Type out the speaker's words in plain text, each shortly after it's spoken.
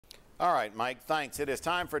All right, Mike, thanks. It is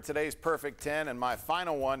time for today's Perfect 10 and my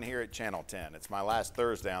final one here at Channel 10. It's my last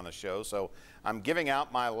Thursday on the show, so I'm giving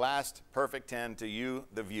out my last Perfect 10 to you,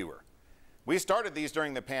 the viewer. We started these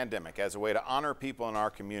during the pandemic as a way to honor people in our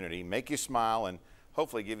community, make you smile, and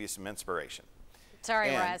hopefully give you some inspiration.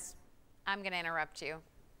 Sorry, Russ. I'm going to interrupt you.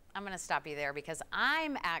 I'm going to stop you there because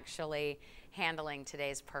I'm actually handling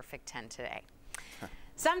today's Perfect 10 today.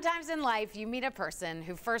 Sometimes in life, you meet a person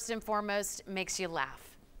who first and foremost makes you laugh,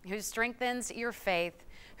 who strengthens your faith,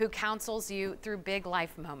 who counsels you through big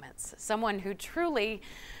life moments, someone who truly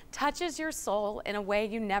touches your soul in a way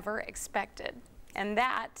you never expected. And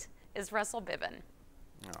that is Russell Biven.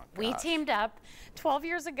 Oh, we teamed up 12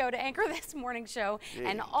 years ago to anchor this morning show,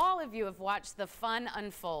 and all of you have watched the fun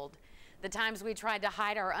unfold. The times we tried to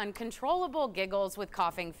hide our uncontrollable giggles with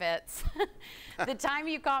coughing fits. The time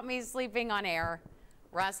you caught me sleeping on air.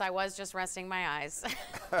 Russ, I was just resting my eyes.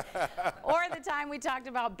 Or the time we talked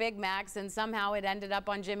about Big Macs and somehow it ended up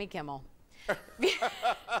on Jimmy Kimmel.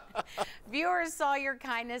 Viewers saw your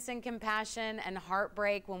kindness and compassion and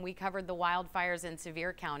heartbreak when we covered the wildfires in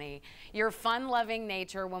Sevier County, your fun-loving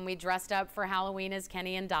nature when we dressed up for Halloween as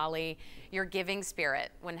Kenny and Dolly, your giving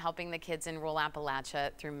spirit when helping the kids in rural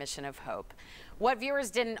Appalachia through Mission of Hope. What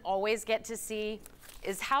viewers didn't always get to see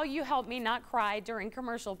is how you helped me not cry during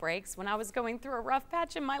commercial breaks when I was going through a rough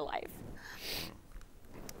patch in my life.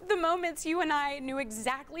 The moments you and I knew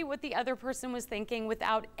exactly what the other person was thinking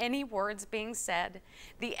without any words being said.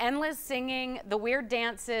 The endless singing, the weird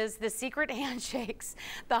dances, the secret handshakes,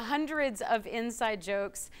 the hundreds of inside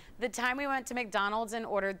jokes. The time we went to McDonald's and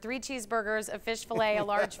ordered 3 cheeseburgers, a fish fillet, a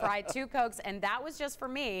large fry, 2 Cokes, and that was just for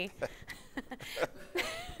me.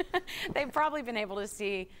 They've probably been able to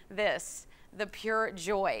see this, the pure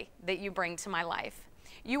joy that you bring to my life.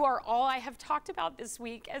 You are all I have talked about this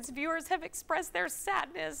week as viewers have expressed their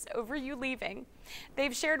sadness over you leaving.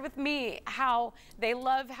 They've shared with me how they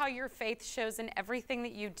love how your faith shows in everything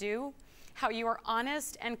that you do, how you are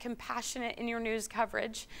honest and compassionate in your news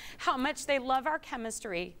coverage, how much they love our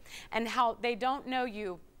chemistry, and how they don't know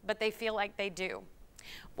you, but they feel like they do.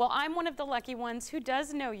 Well, I'm one of the lucky ones who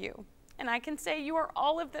does know you, and I can say you are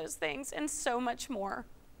all of those things and so much more.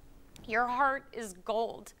 Your heart is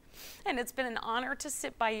gold, and it's been an honor to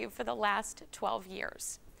sit by you for the last 12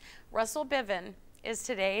 years. Russell Biven is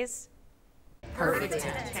today's Perfect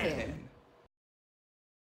 10.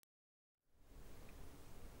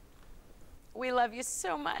 We love you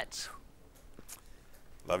so much.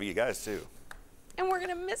 Love you guys too. And we're going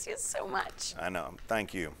to miss you so much. I know.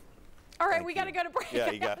 Thank you. All right, we got to go to break. Yeah,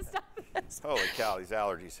 you got to stop this. Holy cow, these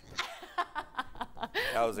allergies.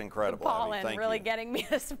 That was incredible. The pollen Abby. really getting me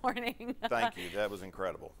this morning. Thank you. That was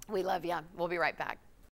incredible. We love you. We'll be right back.